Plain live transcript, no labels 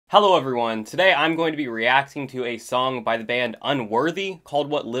Hello everyone, today I'm going to be reacting to a song by the band Unworthy called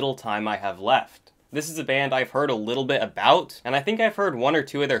What Little Time I Have Left. This is a band I've heard a little bit about, and I think I've heard one or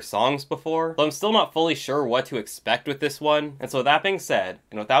two of their songs before, but I'm still not fully sure what to expect with this one. And so with that being said,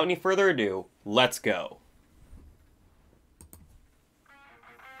 and without any further ado, let's go.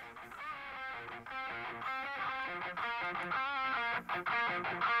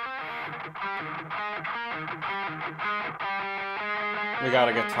 We got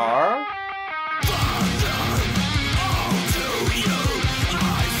a guitar.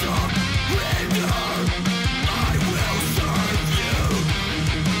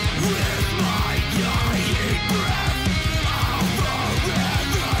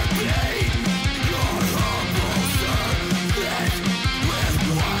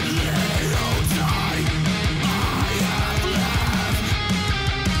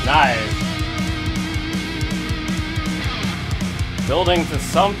 Nice. Building to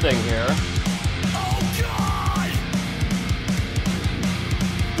something here. Oh God!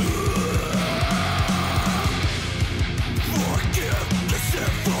 Forgive the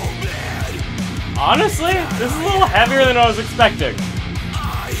sinful man. Honestly, this is a little heavier than I was expecting.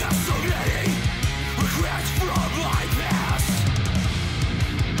 I have so many regrets from my past.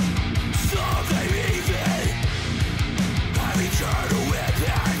 Someday even I return to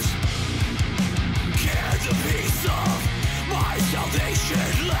repent. Can the peace of my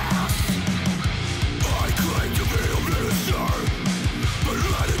salvation last? I claim to be a minister, but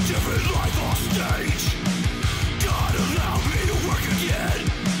led a different life on stage. God allow me to work again.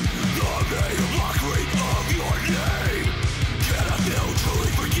 I made a mockery of your name. Can I feel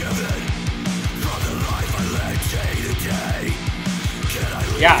truly forgiven from the life I led day to day? Can I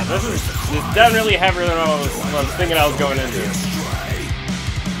leave Yeah, this is definitely heavier than I was thinking I was going into. astray?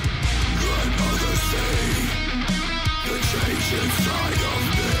 Let others see the change inside of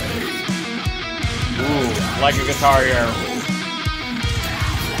me. Ooh, like a guitar here.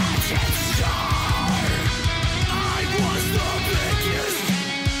 I was the biggest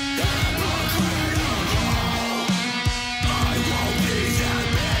hypocrite of all. I won't be that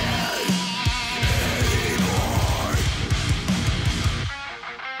man anymore.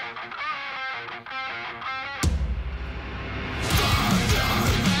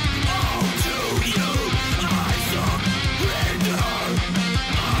 All to you I surrender.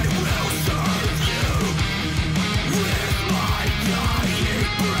 I will serve you with my dying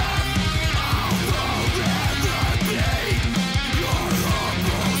breath. I'll forever be your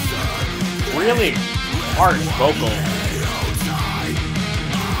humble servant. Really harsh vocal.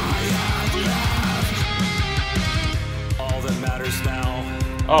 All that matters now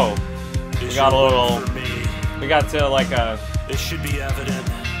Oh, is we got a your little. love for me. We got to like a It should be evident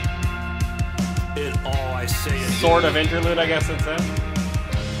in all I say and sort do. of interlude, I guess it's it.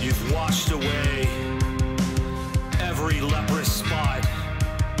 You've washed away every leprous spot.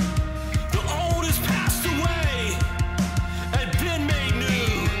 The old has passed away and been made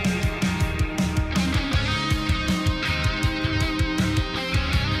new.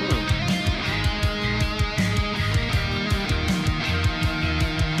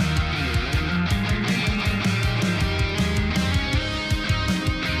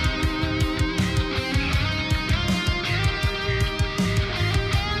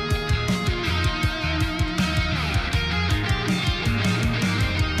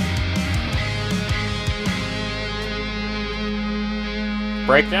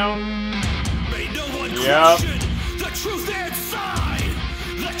 Breakdown. May no one Yep. question the truth inside.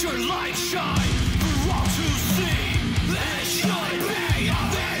 Let your light shine for all to see. Let shine be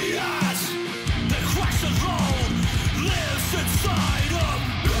obvious that Christ alone lives inside of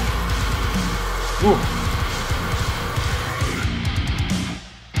me. Ooh.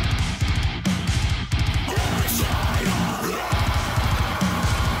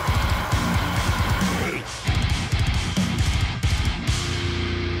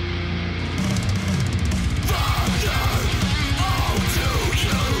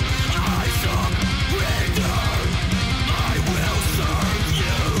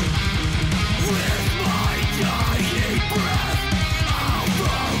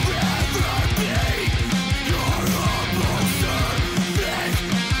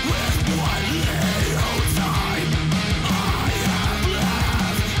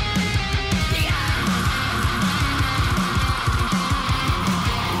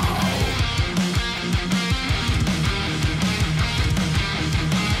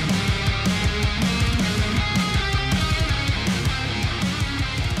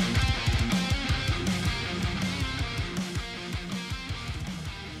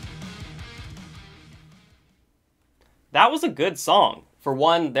 That was a good song. For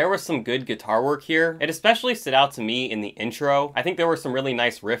one, there was some good guitar work here. It especially stood out to me in the intro. I think there were some really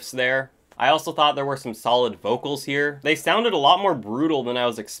nice riffs there. I also thought there were some solid vocals here. They sounded a lot more brutal than I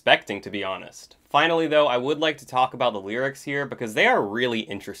was expecting, to be honest. Finally though, I would like to talk about the lyrics here because they are really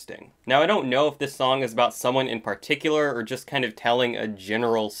interesting. Now I don't know if this song is about someone in particular or just kind of telling a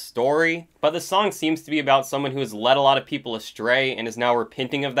general story, but the song seems to be about someone who has led a lot of people astray and is now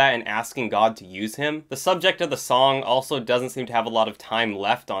repenting of that and asking God to use him. The subject of the song also doesn't seem to have a lot of time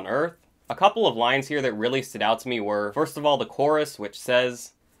left on Earth. A couple of lines here that really stood out to me were, first of all, the chorus, which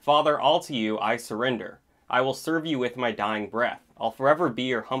says, "Father, all to you I surrender. I will serve you with my dying breath. I'll forever be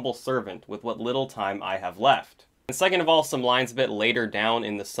your humble servant with what little time I have left." And second of all, some lines a bit later down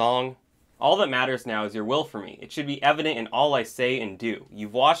in the song. "All that matters now is your will for me. It should be evident in all I say and do.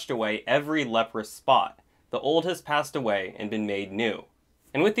 You've washed away every leprous spot. The old has passed away and been made new."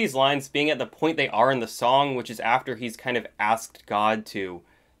 And with these lines being at the point they are in the song, which is after he's kind of asked God to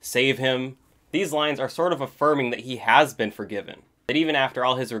save him, these lines are sort of affirming that he has been forgiven. That even after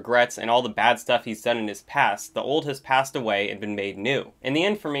all his regrets and all the bad stuff he's done in his past, the old has passed away and been made new. In the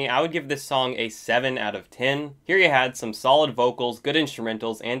end for me, I would give this song a 7 out of 10. Here you had some solid vocals, good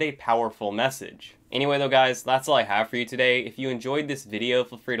instrumentals, and a powerful message. Anyway though guys, that's all I have for you today. If you enjoyed this video,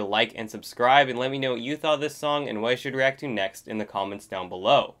 feel free to like and subscribe and let me know what you thought of this song and what I should react to next in the comments down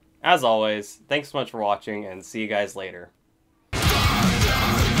below. As always, thanks so much for watching and see you guys later. All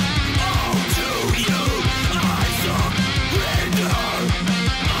to you.